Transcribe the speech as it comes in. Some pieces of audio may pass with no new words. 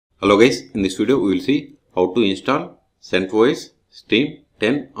Hello guys, in this video we will see how to install CentOS Stream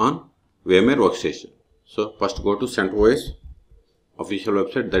 10 on VMware Workstation. So first go to CentOS official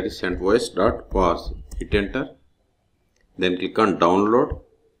website, that is centos.org. Hit enter, then click on download.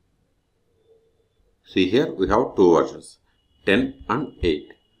 See here we have two versions, 10 and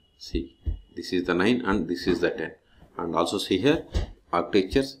 8. See, this is the 9 and this is the 10. And also see here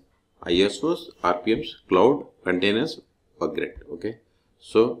architectures, ISOs, RPMs, cloud, containers, upgrade. Okay,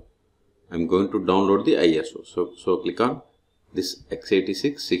 so I'm going to download the ISO. So click on this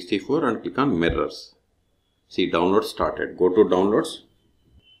x86 64 and click on mirrors. See, download started. Go to downloads.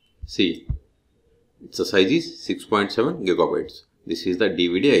 See, its size is 6.7 gigabytes. This is the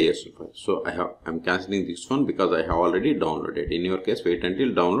DVD ISO file. So I'm cancelling this one because I have already downloaded. In your case, wait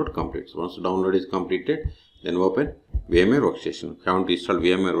until download completes. Once download is completed, then open VMware Workstation. If you want to install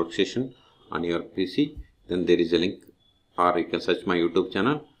VMware Workstation on your PC, then there is a link, or you can search my YouTube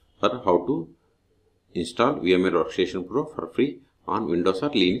channel for how to install VMware Workstation Pro for free on Windows or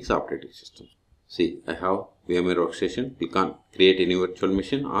Linux operating system. See, I have VMware Workstation. Click on create a new virtual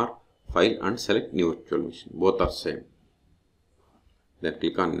machine or file and select new virtual machine. Both are same. Then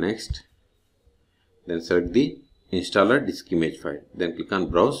click on next. Then select the installer disk image file. Then click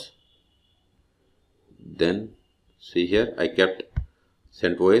on browse. Then see here I kept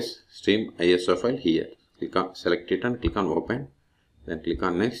CentOS Stream ISO file here. Click on select it and click on open. Then click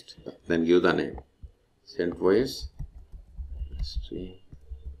on next. Then give the name CentOS Stream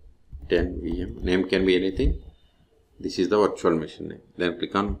 10 VM. Name can be anything. This is the virtual machine name. Then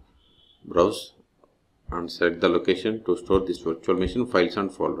click on browse and select the location to store this virtual machine files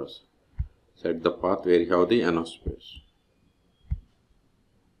and folders. Set the path where you have the NO space.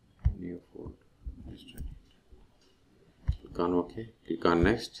 New folder. Click on OK. Click on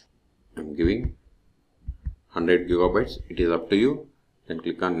next. I'm giving 100 gigabytes. It is up to you. Then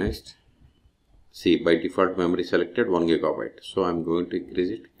click on next. See, by default memory selected 1 gigabyte. So I'm going to increase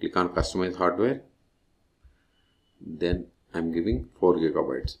it. Click on customize hardware. Then I'm giving 4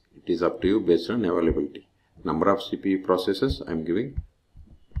 gigabytes. It is up to you based on availability. Number of CPU processors I'm giving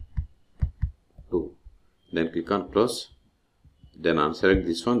 2. Then click on close. Then unselect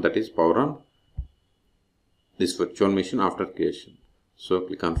this one, that is power on this virtual machine after creation. So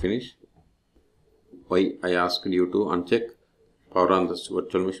click on finish. Why I asked you to uncheck power on this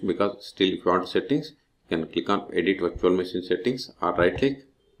virtual machine? Because still if you want settings, you can click on edit virtual machine settings or right click,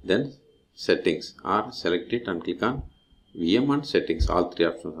 then settings, or select it and click on VM and settings. All three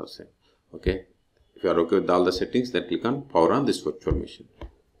options are same. Okay, if you are okay with all the settings, then click on power on this virtual machine.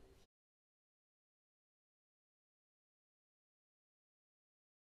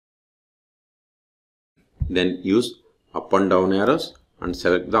 Then use up and down arrows and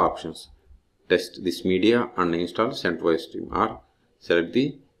select the options. Test this media and install CentOS Stream, or select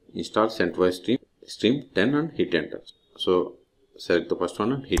the install CentOS Stream 10 and hit enter. So select the first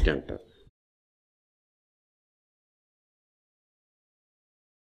one and hit enter.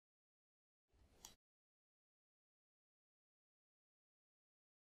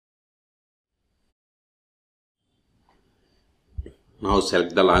 Now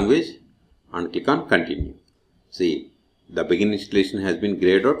select the language and click on continue. See, the begin installation has been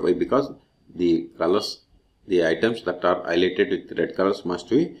grayed out. Why? Because the colors, the items that are highlighted with red colors must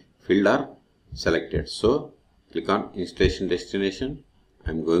be filled or selected. So click on installation destination.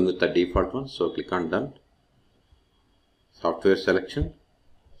 I'm going with the default one. So click on done. Software selection.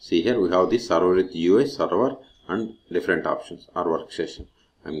 See here we have the server with UI, server and different options, or workstation.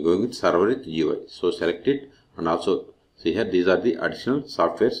 I'm going with server with UI. So select it, and also see here these are the additional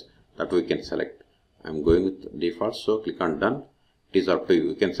softwares that we can select. I'm going with default, so click on done. It is up to you.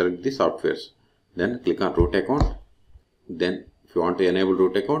 You can select the softwares. Then click on root account. Then if you want to enable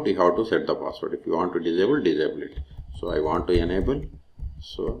root account, you have to set the password. If you want to disable, disable it. So I want to enable.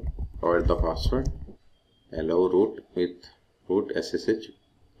 So provide the password. Allow root with root SSH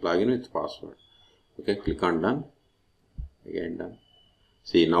login with password. Okay, click on done. Again done.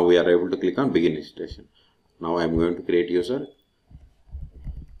 See, now we are able to click on begin installation. Now I am going to create user.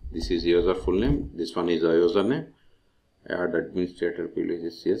 This is user full name. This one is a username. Add administrator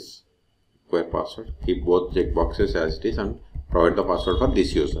privileges, yes. Require password. Keep both check boxes as it is and provide the password for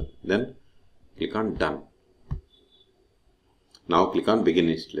this user. Then click on done. Now click on begin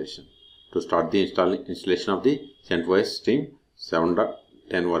installation. To start the installation of the CentOS Stream 7.10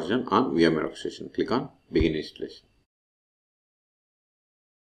 version on VMware Workstation, click on begin installation.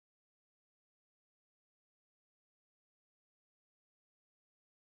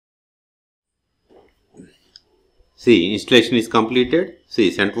 See, installation is completed.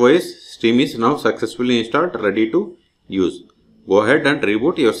 See, CentOS Stream is now successfully installed, ready to use. go ahead and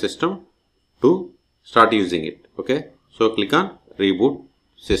reboot your system to start using it. Okay, so click on reboot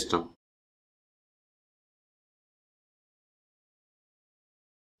system.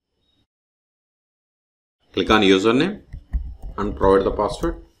 Click on username and provide the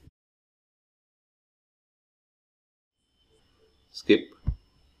password. Skip.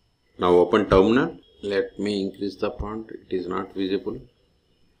 Now open terminal. Let me increase the font. It is not visible.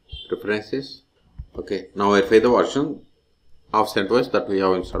 Preferences. Okay. Now verify the version of CentOS that we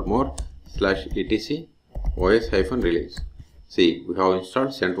have installed. More /etc os-release. See, we have installed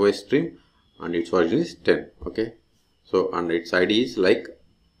CentOS stream and its version is 10. Okay. So and its ID is like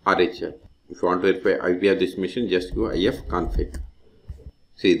RHEL. If you want to verify IP of this machine, just give ifconfig.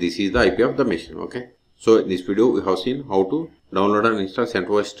 See, this is the IP of the machine. Okay. So in this video, we have seen how to download and install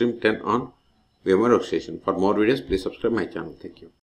CentOS Stream 10 on VMware Workstation. For more videos, please subscribe my channel. Thank you.